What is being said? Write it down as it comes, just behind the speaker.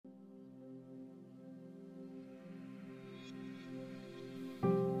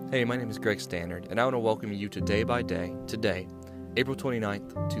Hey, my name is Greg Stannard, and I want to welcome you to Day by Day, today, April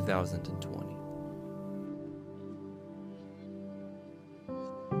 29th, 2020.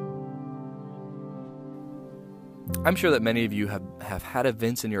 I'm sure that many of you have had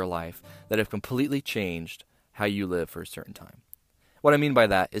events in your life that have completely changed how you live for a certain time. What I mean by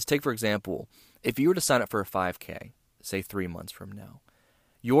that is, take for example, if you were to sign up for a 5K, say 3 months from now,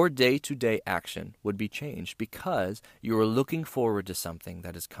 your day-to-day action would be changed because you are looking forward to something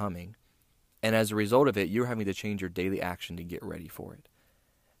that is coming. And as a result of it, you're having to change your daily action to get ready for it.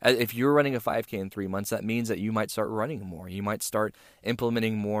 If you're running a 5K in 3 months, that means that you might start running more. You might start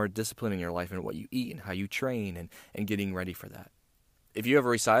implementing more discipline in your life and what you eat and how you train and getting ready for that. If you have a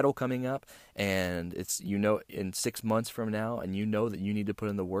recital coming up and it's, in 6 months from now and you know that you need to put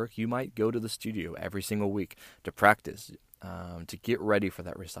in the work, you might go to the studio every single week to practice, to get ready for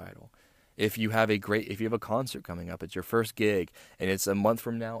that recital. If you have a concert coming up, it's your first gig, and it's a month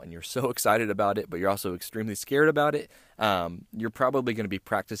from now, and you're so excited about it, but you're also extremely scared about it, you're probably going to be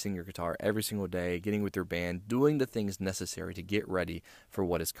practicing your guitar every single day, getting with your band, doing the things necessary to get ready for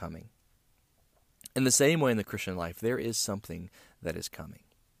what is coming. In the same way in the Christian life, there is something that is coming.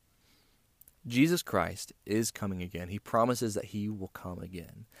 Jesus Christ is coming again. He promises that he will come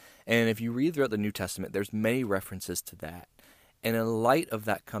again. And if you read throughout the New Testament, there's many references to that. And in light of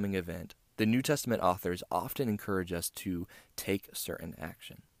that coming event, the New Testament authors often encourage us to take certain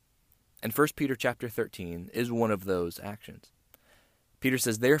action. And 1 Peter chapter 13 is one of those actions. Peter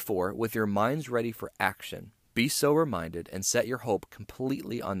says, "Therefore, with your minds ready for action, be sober-minded and set your hope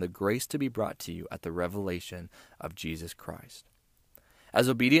completely on the grace to be brought to you at the revelation of Jesus Christ. As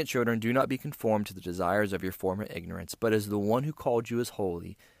obedient children, do not be conformed to the desires of your former ignorance, but as the one who called you is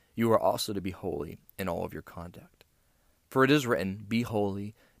holy, you are also to be holy in all of your conduct. For it is written, 'Be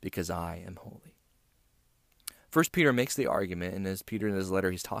holy, because I am holy.'" First Peter makes the argument, and as Peter in his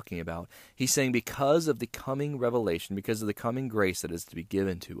letter he's talking about, he's saying because of the coming revelation, because of the coming grace that is to be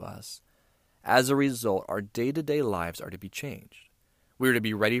given to us, as a result, our day-to-day lives are to be changed. We are to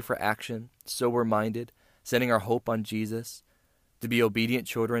be ready for action, sober-minded, setting our hope on Jesus, to be obedient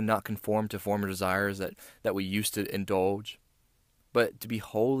children, not conform to former desires that we used to indulge, but to be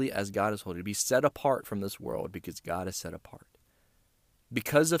holy as God is holy, to be set apart from this world because God is set apart.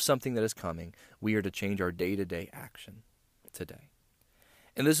 Because of something that is coming, we are to change our day-to-day action today.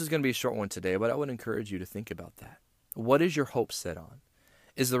 And this is going to be a short one today, but I would encourage you to think about that. What is your hope set on?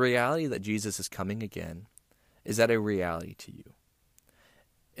 Is the reality that Jesus is coming again, is that a reality to you?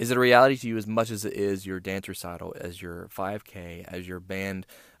 Is it a reality to you as much as it is your dance recital, as your 5K, as your band,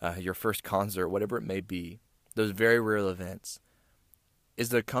 your first concert, whatever it may be, those very real events? Is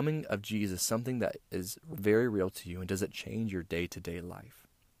the coming of Jesus something that is very real to you, and does it change your day-to-day life?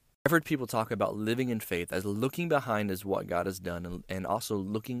 I've heard people talk about living in faith as looking behind as what God has done and also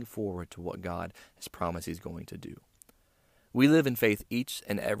looking forward to what God has promised he's going to do. We live in faith each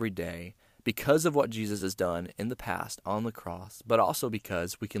and every day because of what Jesus has done in the past on the cross, but also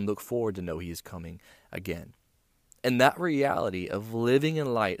because we can look forward to know he is coming again. And that reality of living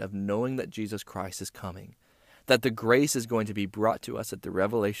in light of knowing that Jesus Christ is coming, that the grace is going to be brought to us at the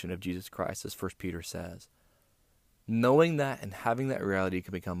revelation of Jesus Christ, as 1 Peter says. Knowing that and having that reality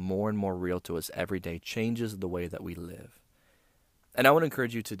can become more and more real to us every day changes the way that we live. And I want to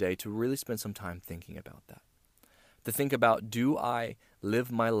encourage you today to really spend some time thinking about that. To think about, do I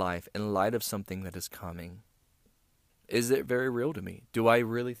live my life in light of something that is coming? Is it very real to me? Do I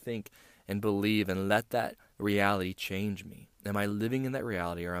really think and believe and let that reality change me? Am I living in that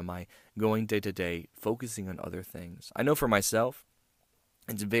reality, or am I going day to day focusing on other things? I know for myself,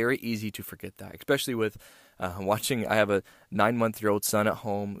 it's very easy to forget that, especially with watching. I have a 9-month-old son at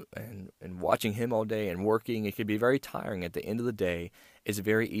home, and watching him all day and working, it can be very tiring. At the end of the day, it's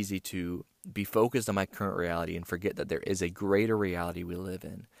very easy to be focused on my current reality and forget that there is a greater reality we live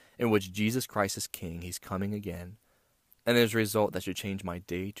in which Jesus Christ is King. He's coming again. And as a result, that should change my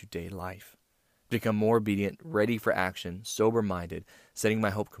day-to-day life. Become more obedient, ready for action, sober-minded, setting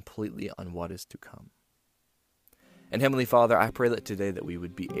my hope completely on what is to come. And Heavenly Father, I pray that today that we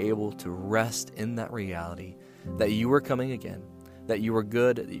would be able to rest in that reality, that you are coming again, that you are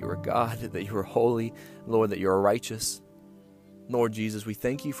good, that you are God, that you are holy, Lord, that you are righteous. Lord Jesus, we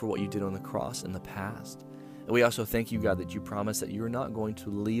thank you for what you did on the cross in the past. And we also thank you, God, that you promised that you are not going to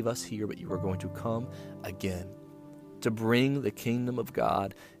leave us here, but you are going to come again to bring the kingdom of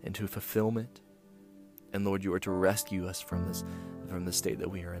God into fulfillment. And Lord, you are to rescue us from the state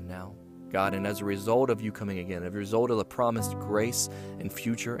that we are in now. God, and as a result of you coming again, as a result of the promised grace and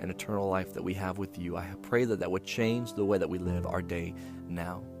future and eternal life that we have with you, I pray that would change the way that we live our day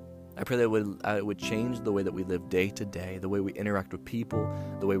now. I pray that it would change the way that we live day to day, the way we interact with people,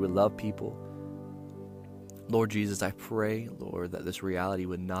 the way we love people. Lord Jesus, I pray, Lord, that this reality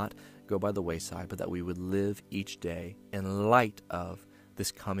would not go by the wayside, but that we would live each day in light of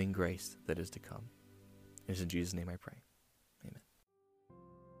this coming grace that is to come. It is in Jesus' name I pray.